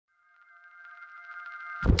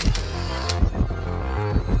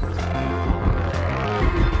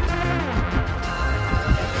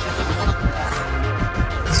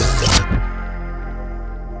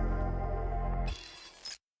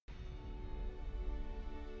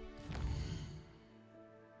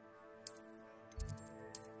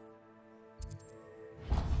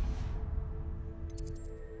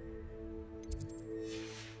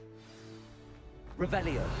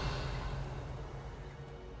Revelio.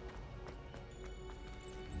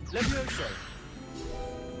 Levioso.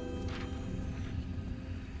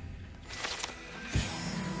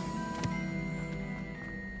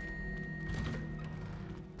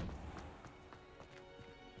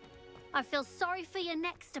 I feel sorry for your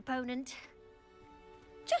next opponent.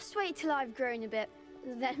 Just wait till I've grown a bit,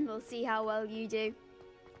 then we'll see how well you do.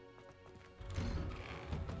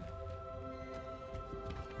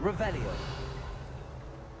 Revelio.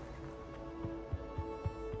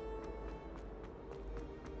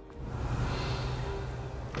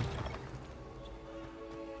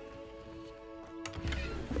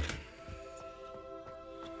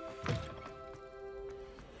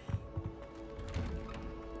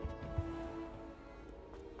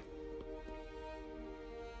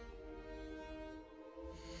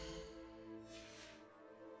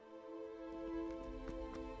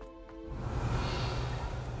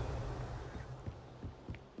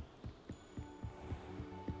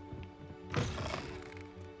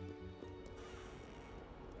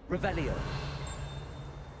 Revelio.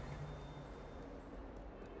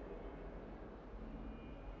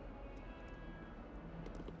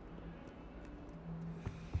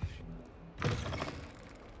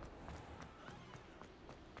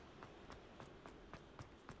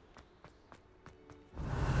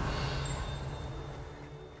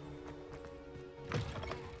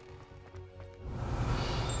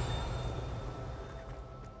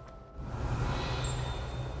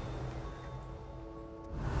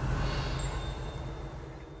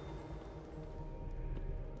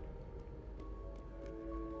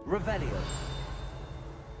 Revelio.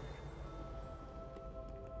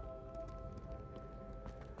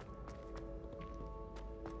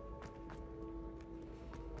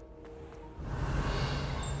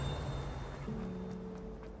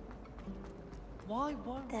 Why?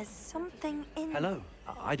 There's something in... Hello.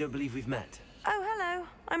 I don't believe we've met. Oh, hello.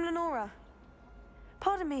 I'm Lenora.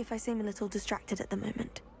 Pardon me if I seem a little distracted at the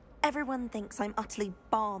moment. Everyone thinks I'm utterly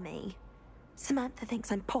balmy. Samantha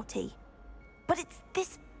thinks I'm potty. But it's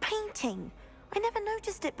this painting. I never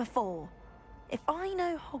noticed it before. If I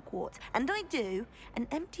know Hogwarts, and I do, an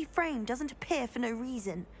empty frame doesn't appear for no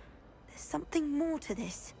reason. There's something more to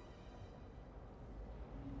this.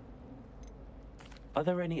 Are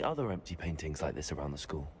there any other empty paintings like this around the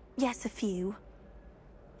school? Yes, a few.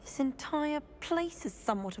 This entire place is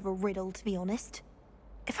somewhat of a riddle, to be honest.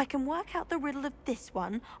 If I can work out the riddle of this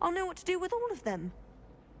one, I'll know what to do with all of them.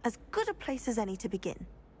 As good a place as any to begin.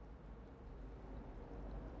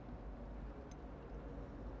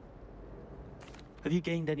 Have you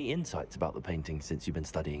gained any insights about the painting since you've been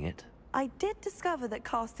studying it? I did discover that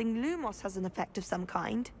casting Lumos has an effect of some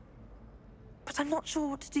kind. But I'm not sure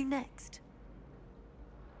what to do next.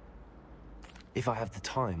 If I have the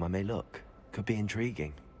time, I may look. Could be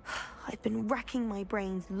intriguing. I've been racking my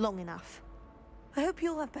brains long enough. I hope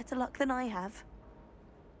you'll have better luck than I have.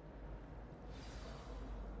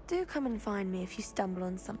 Do come and find me if you stumble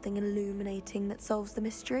on something illuminating that solves the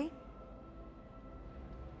mystery.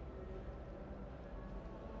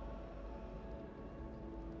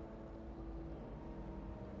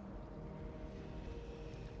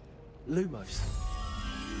 Lumos.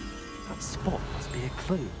 That spot must be a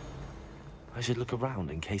clue. I should look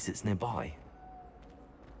around in case it's nearby.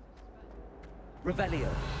 Revelio.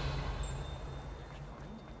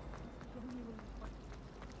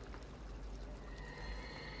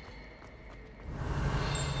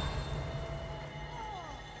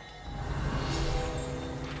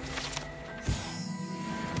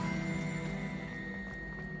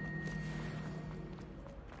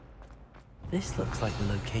 This looks like the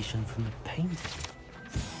location from the painting.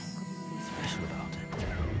 What's special about it?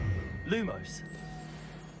 Lumos!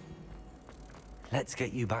 Let's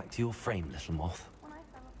get you back to your frame, little moth.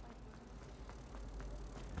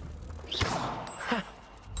 Ha!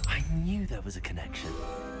 I knew there was a connection.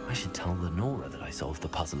 I should tell Lenora that I solved the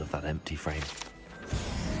puzzle of that empty frame.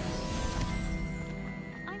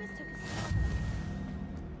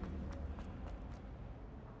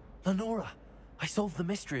 Lenora! I solved the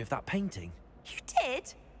mystery of that painting. You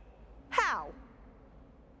did? How?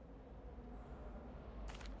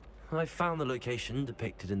 I found the location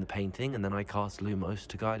depicted in the painting, and then I cast Lumos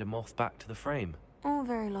to guide a moth back to the frame. All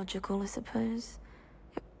very logical, I suppose.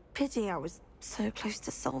 Pity I was so close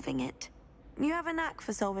to solving it. You have a knack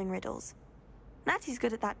for solving riddles. Natty's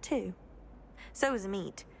good at that too. So is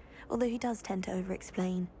Amit, although he does tend to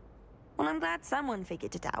over-explain. Well, I'm glad someone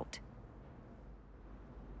figured it out.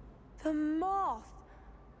 The Moth!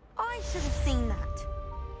 I should have seen that.